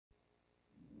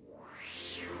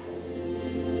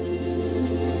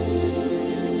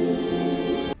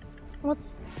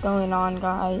going on,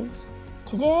 guys?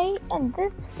 Today in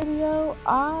this video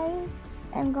I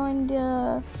am going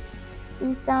to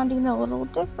be sounding a little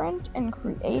different in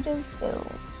creative builds.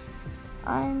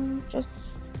 I'm just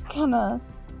gonna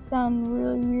sound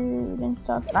really weird and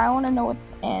stuff, and I want to know what's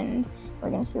in.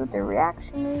 We're gonna see what the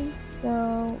reaction is.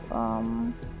 So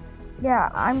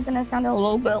yeah, I'm gonna sound a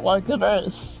little bit like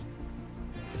this,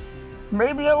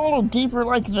 maybe a little deeper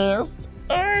like this,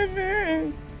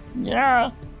 and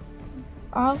yeah,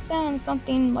 I'll sound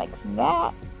something like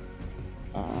that,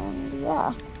 and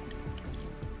yeah.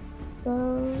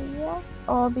 So yeah,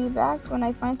 I'll be back when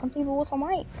I find some people with a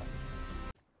mic.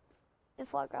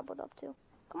 Biffle, I grappled up too.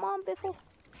 Come on, Biffle.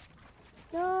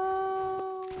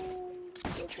 No.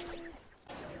 Biffle.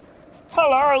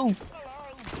 Hello.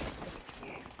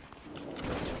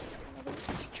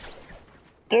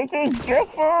 This is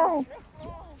Biffle.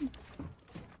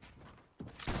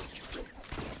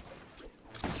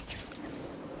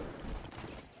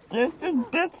 This is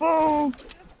Biffle.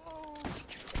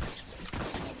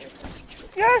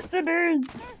 Yes, it is.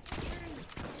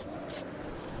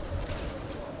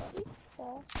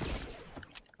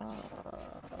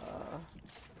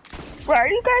 Why are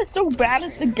you guys so bad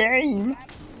at the game?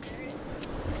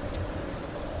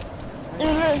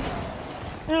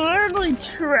 It's literally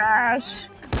trash.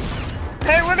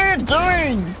 Hey, what are you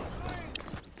doing?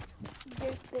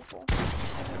 There's Biffle.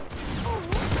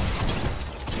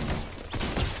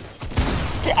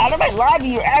 Get out of my lobby,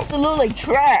 you're absolutely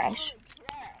trash.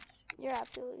 You're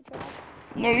absolutely trash.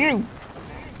 No, you.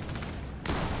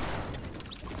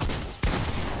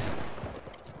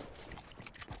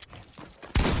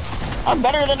 I'm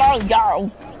better than all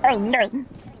y'all. Oh no.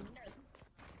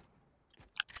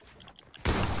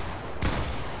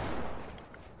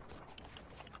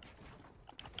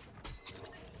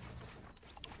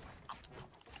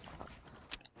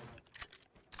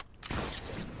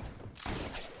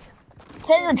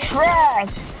 Hey, you're trash!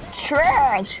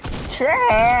 Trash!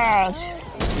 Trash!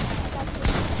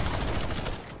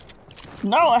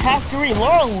 No, I have to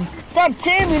reload! Stop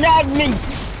teaming at me!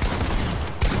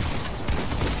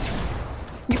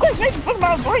 You guys make fun of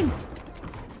my voice!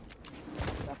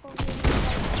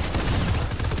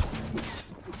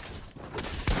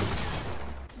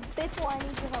 Biffle, I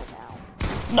need your help now.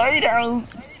 No, you don't!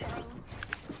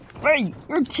 Wait,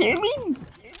 you're teaming?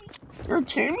 You're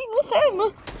teaming with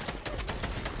him?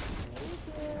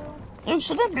 You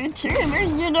shouldn't be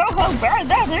teaming, you know how bad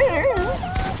that is!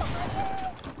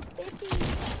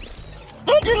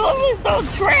 Don't you love me so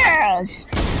trash?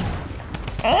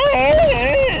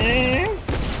 Hey.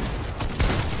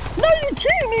 No, you're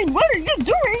teaming! What are you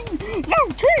doing? No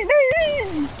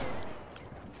teaming!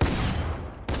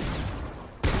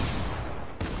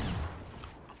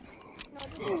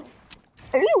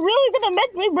 Are you really gonna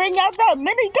make me bring out that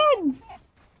minigun?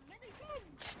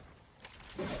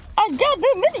 I got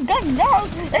the minigun now,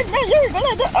 and now you're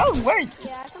gonna do— oh, wait!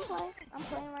 Yeah, I can play. I'm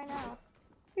playing right now.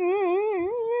 Playing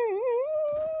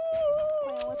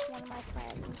with one of my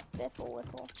friends, Biffle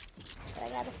Wiffle. But I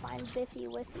gotta find Biffy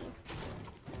Wiffy.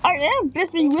 I am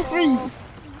Biffy Wiffy!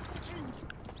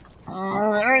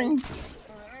 Alright.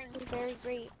 He's very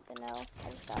great, but no, I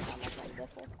just got found my friend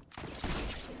Biffle.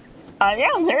 I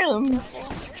am him!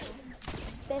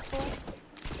 Biffle,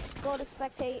 go to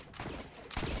spectate.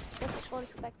 Biffle, go to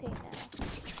spectate now.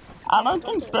 I don't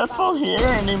think Biffle here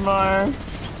anymore.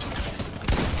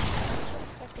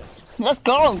 Let's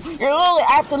go! You're literally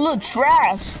absolute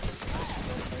trash!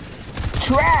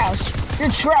 Trash! You're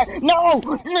trash! No!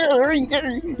 Biffle,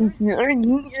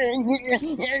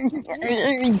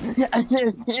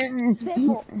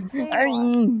 there you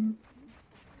are.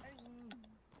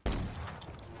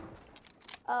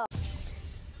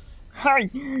 Hey,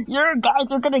 you guys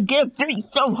are gonna get beat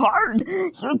so hard!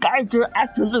 You guys are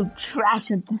absolute trash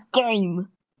at this game!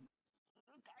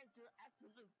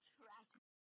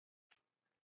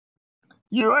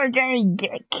 You are gonna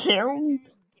get killed?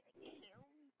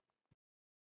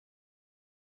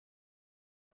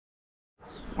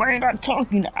 We're not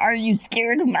talking. Are you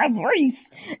scared of my voice?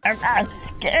 I'm not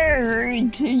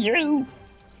scared to you.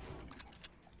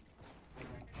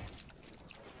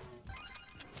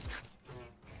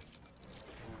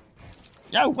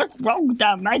 Yo, what's wrong with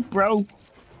that mic, bro?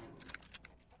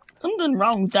 Something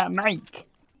wrong with that mic.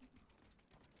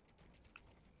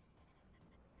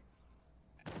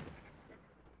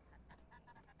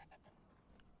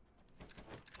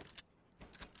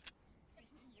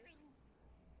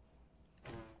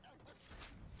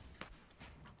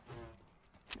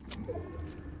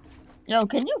 Yo,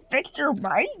 can you fix your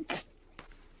mic?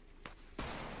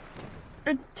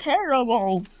 It's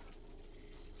terrible.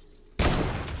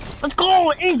 Let's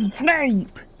go, easy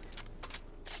snipe.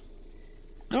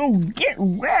 Dude, get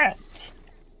wrecked!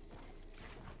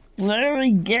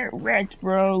 Literally get wrecked,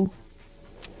 bro.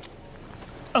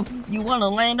 Oh, you wanna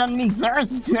land on me? Teamers!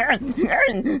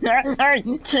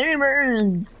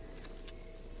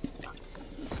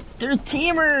 There's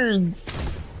teamers!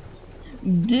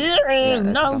 Yeah, that's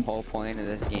no. the whole point of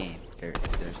this game. There's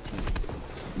teams.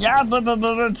 Yeah, but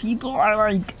people are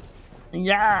like,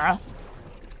 yeah.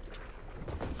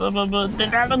 But they're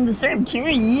not on the same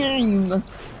team.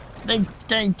 They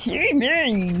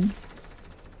teaming.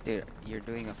 Dude, you're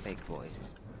doing a fake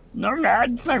voice. No, not.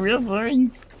 It's my real voice.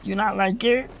 Do you not like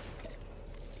it?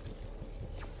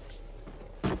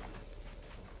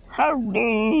 How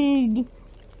rude.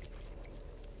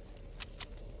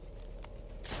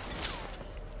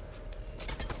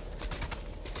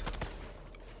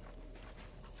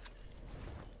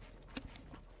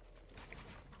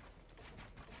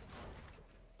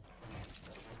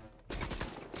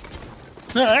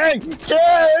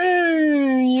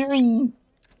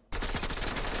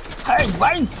 Hey,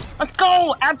 wait! Let's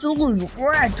go! Absolutely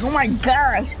wrecked! Oh my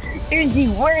gosh! Easy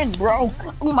win, bro!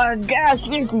 Oh my gosh,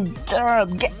 easy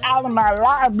dub! Get out of my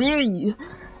lobby!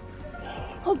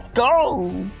 Let's go!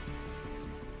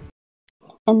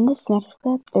 In this next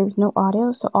clip, there's no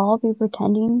audio, so I'll be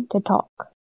pretending to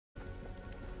talk.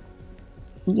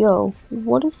 Yo,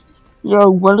 what is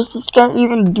this guy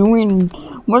even doing?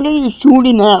 What are you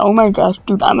shooting at? Oh my gosh,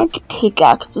 dude, I'm gonna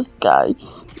pickaxe this guy.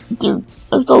 Dude,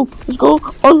 let's go.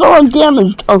 Oh no, I'm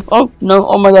damaged. Oh no,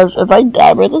 oh my gosh, if I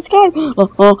die by this guy,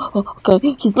 okay,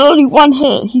 he's literally one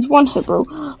hit. He's one hit, bro.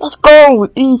 Let's go,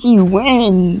 easy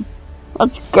win.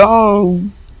 Let's go.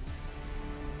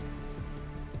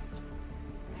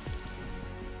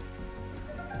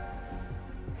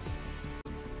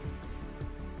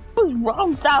 What's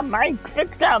wrong with that mic?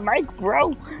 Fix that mic,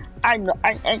 bro. I know,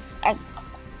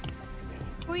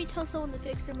 Before you tell someone to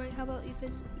fix their mic, how about you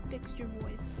fix your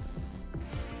voice?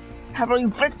 How about you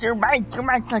fix your mic? Your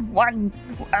mic's like $1.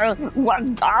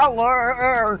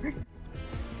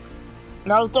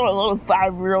 No, so a little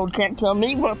 5-year-old can't tell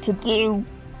me what to do.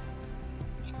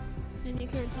 And you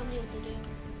can't tell me what to do.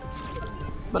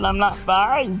 But I'm not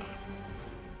 5.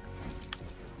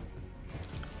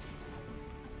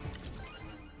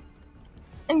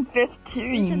 I'm 15. At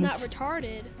least I'm not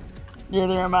retarded.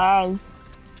 Neither am I.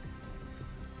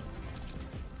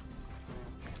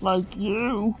 Like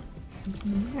you.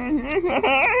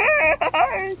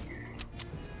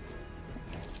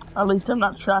 At least I'm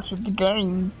not trash at the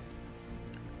game.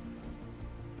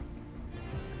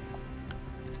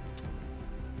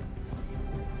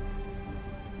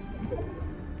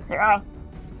 Yeah,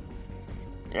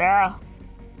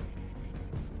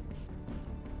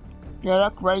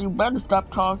 that's right. You better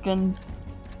stop talking.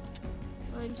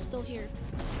 I'm still here.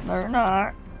 No, you're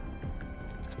not.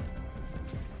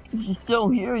 If you're still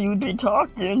here, you'd be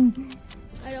talking.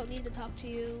 I don't need to talk to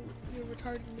you. Your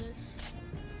retardedness.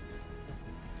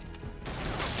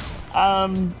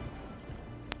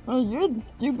 Well, you're the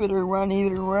stupider one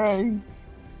either way.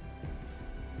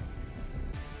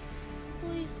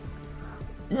 Really?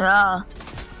 Yeah.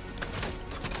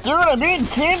 Dude, I'm being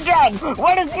team job!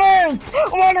 What is this?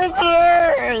 What is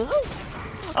this?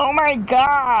 Oh my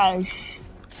gosh!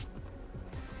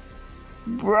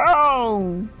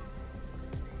 Bro!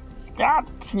 Stop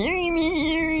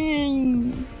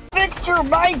teaming! Fix your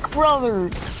mic, brother!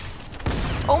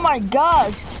 Oh my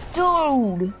gosh,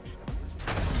 dude!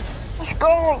 Let's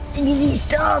go! Easy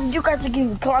stuff! You guys are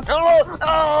getting caught!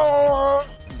 Oh!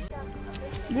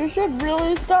 You should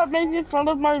really stop making fun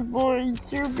of my voice.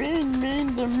 You're being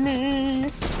mean to me.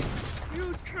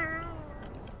 You too.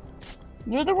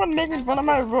 You're the one making fun of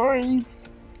my voice.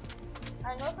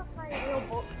 I know that's my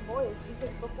real voice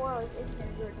because before I was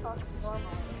ignorant, you were talking normally.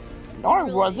 No, I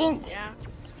wasn't. Yeah.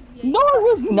 No, I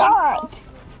was not.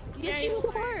 Yes, you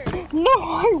were. No,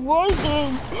 I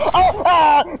wasn't.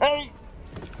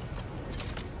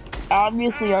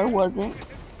 Obviously, I wasn't.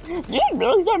 You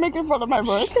really start making fun of my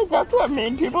voice because that's what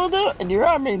mean people do, and you're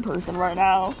a mean person right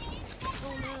now.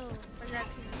 Oh no, but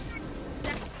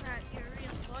that's not your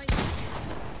real voice.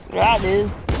 Yeah, it is.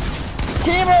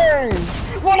 Teamers!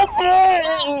 What a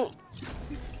thing!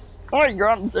 Oh, you're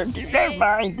on the team. Never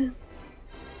mind.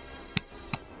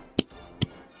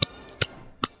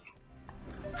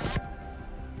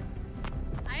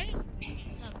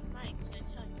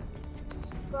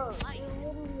 Bro, you're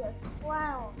literally a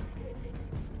clown.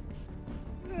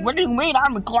 What do you mean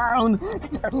I'm a clown?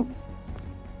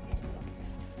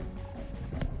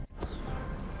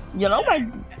 You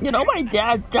know my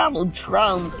dad's Donald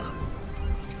Trump.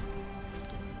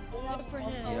 Good for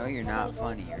him. You know you're not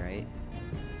funny, right?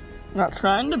 Not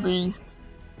trying to be.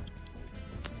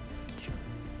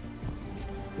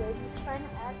 He's trying to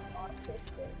act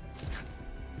autistic.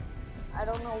 I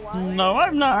don't know why. No,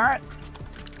 I'm not.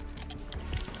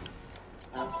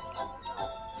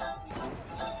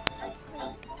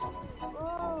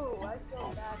 Ooh, I feel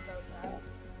bad about that.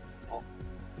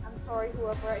 I'm sorry,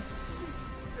 whoever I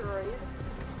destroyed.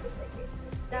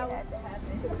 That had to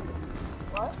happen.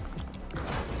 What?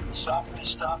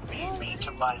 Stop being mean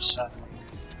to my son.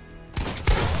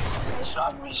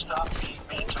 Stop being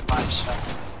mean to my son.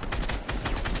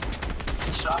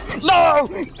 No!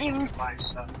 Being mean to my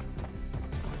son.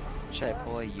 Should I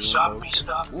pull a you?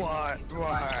 Stop. What?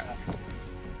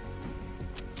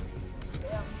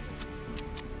 Yeah.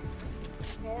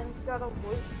 Man's got a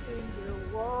voice changer.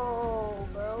 Whoa,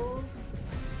 bro.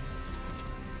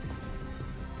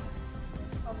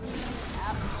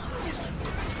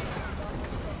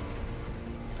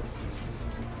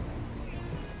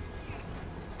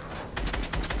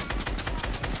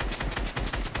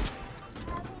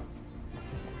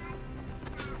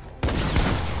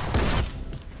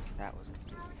 That wasn't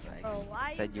right. Bro,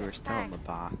 why Said you were still in the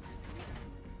box.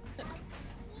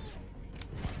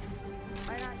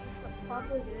 Why not use some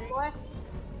Papa, what?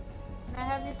 Can I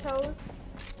have your toes?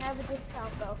 Can I have a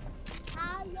discount though?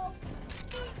 Hello.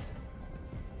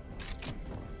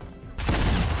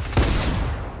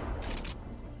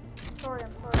 Sorry,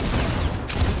 I'm sorry.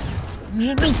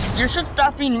 You should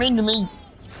stop being mean to me.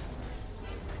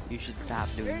 You should stop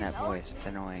doing that voice. It's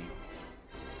annoying.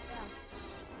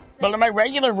 But in my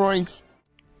regular voice.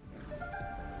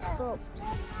 Bro,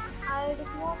 I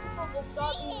just want people to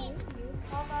stop being mean to you.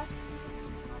 Stop asking me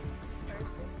to be a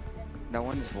person. No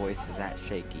one's voice is that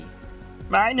shaky.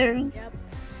 Mine is. yep.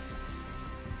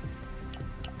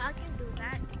 I can do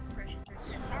that impression.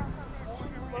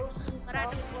 But I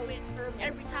don't do it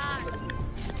every time.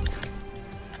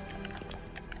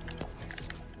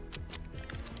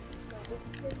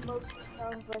 This mostly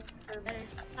sounds like Kermit. Better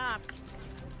stop.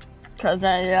 Cause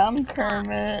I am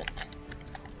Kermit.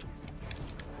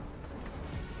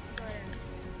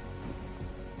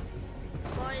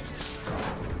 Boys.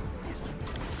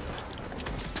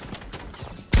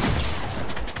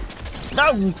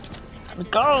 No!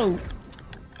 Go!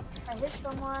 I hit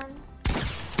someone.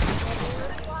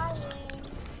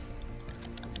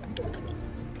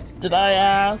 Did I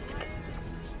ask?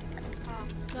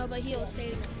 No, but he'll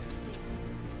stay.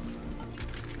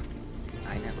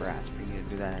 I never asked for you to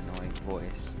do that annoying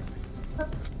voice.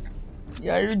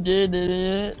 Yeah, you did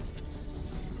it.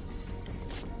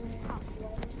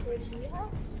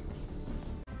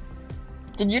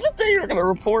 Did you just say you're gonna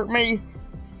report me?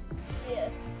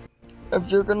 Yes. If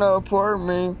you're gonna report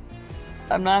me,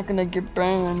 I'm not gonna get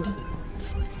banned.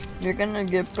 You're gonna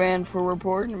get banned for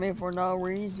reporting me for no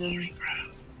reason.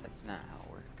 That's not how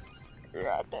it works.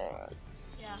 Yeah, it does.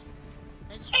 Yeah.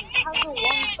 How's the one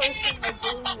person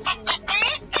agreeing with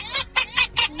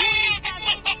me and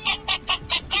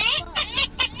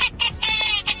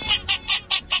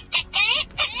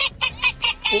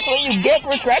That's what you get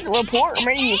for trying to report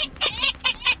me.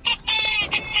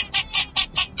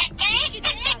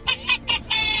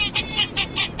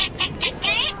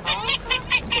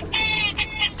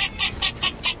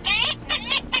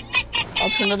 I'll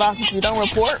turn it off if you don't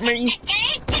report me.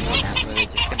 I'm literally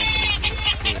just gonna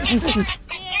see.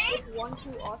 It's one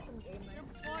too awesome gamer.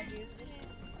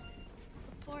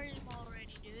 Report him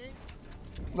already, dude.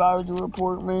 Why would you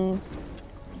report me?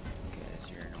 Because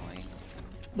you're annoying.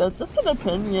 That's just an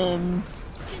opinion.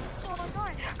 It's so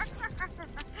annoying.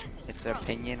 It's an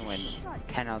opinion when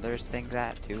 10 others think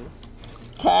that too.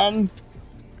 10.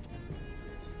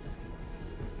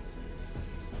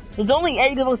 There's only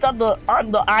 8 of us on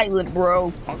the island,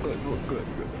 bro. Oh, good.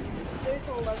 There's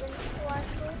 11 people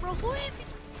actually. Bro, who even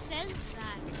says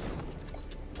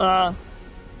that?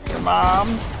 Your mom.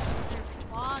 Their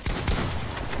father.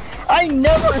 I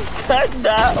never said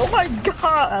that. Oh my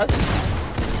god.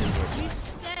 You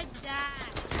said that.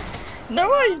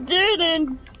 No, I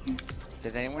didn't.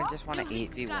 Does anyone just want to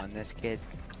 8v1 this kid?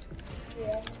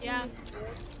 Yeah. Yeah.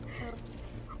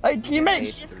 My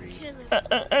teammates. Base 3. Kill him.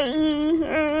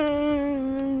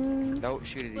 Don't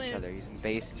shoot at each other. He's in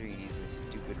base 3 and he's the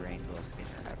stupid rainbow skin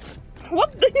ever.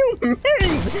 What do you mean?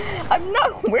 I'm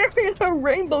not wearing a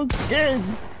rainbow skin.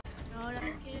 No,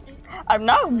 that's kidding. I'm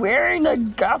not wearing a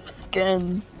guff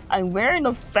skin. I'm wearing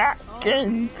a fat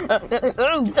skin.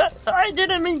 I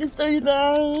didn't mean to say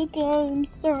that. I'm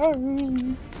sorry.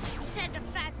 You said the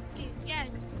fat skin, yes.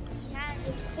 Yeah.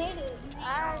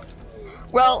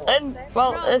 Well, and if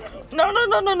no.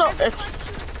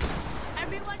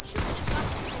 Everyone shoot the guff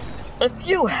skin. If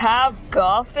you have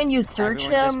Guff and you search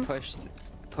Everyone him, just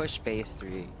push base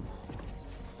 3.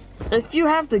 If you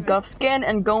have the Guff scan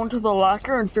and go into the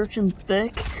locker and search in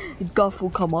thick, Guff will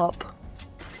come up.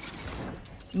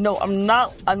 No, I'm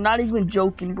not even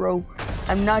joking, bro.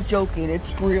 I'm not joking,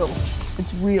 it's real.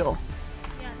 It's real.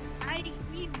 Yeah,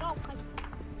 we know.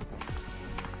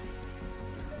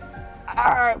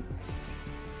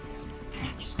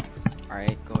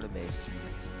 Alright, go to base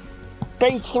 3.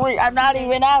 Base 3, I'm not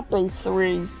even at base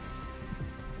 3.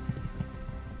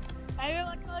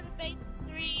 Everyone go to base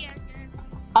 3 and then...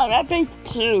 I'm at base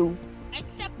 2.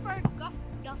 Except for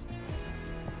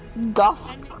Guff.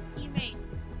 and his teammate.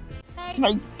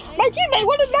 Hey, My teammate,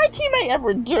 what did my teammate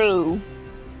ever do?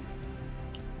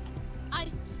 I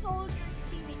told your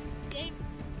teammate to stay.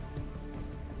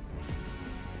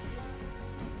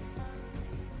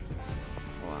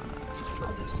 Well,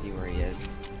 I'll just see where he is.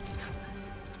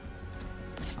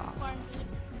 Oh,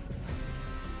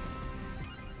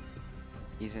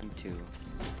 he's in 2.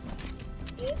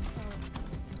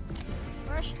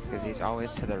 Because he's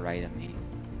always to the right of me.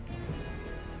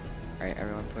 Alright,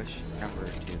 everyone push number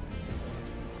 2.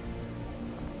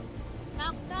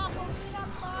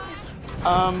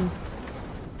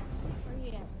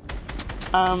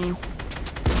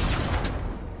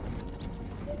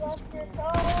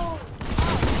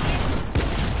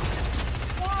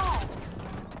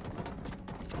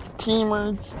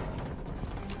 Teamers.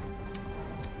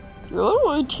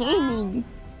 Oh, teaming.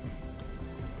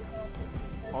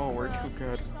 Oh, we're too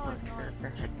good. We're too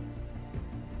good.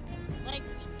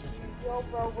 Yo,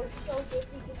 bro, we're so busy.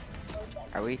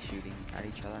 Are we shooting at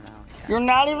each other now? Yeah. You're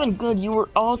not even good. You were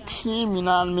all teaming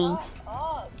on me.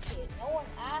 Oh, kid, no one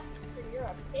asked for your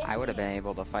opinion. I would have been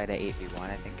able to fight a 8v1.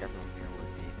 I think everyone here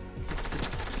would be.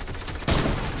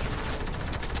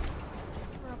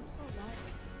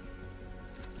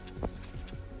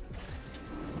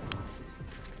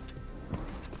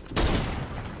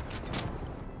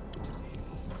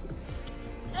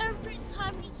 Every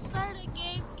time you start a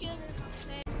game, get it.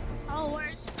 Oh,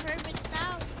 where's Kermit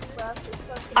now?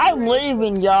 I'm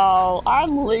leaving, y'all.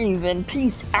 I'm leaving.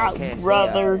 Peace out, Okay,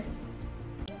 brother.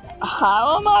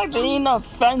 How am I being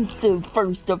offensive,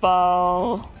 first of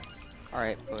all?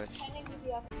 Alright, push.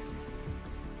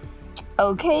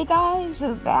 Okay, guys,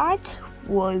 that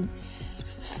was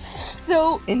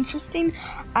so interesting.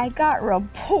 I got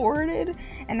reported,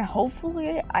 and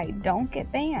hopefully I don't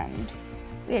get banned.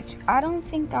 Which I don't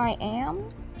think I am.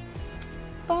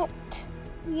 But,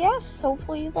 yes,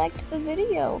 hopefully you liked the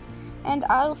video. And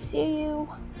I'll see you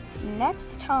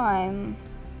next time.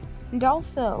 And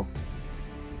also,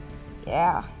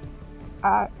 yeah,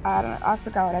 I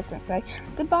forgot what I was gonna say.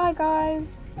 Goodbye, guys.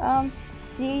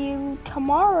 See you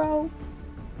tomorrow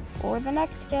or the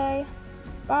next day.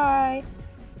 Bye.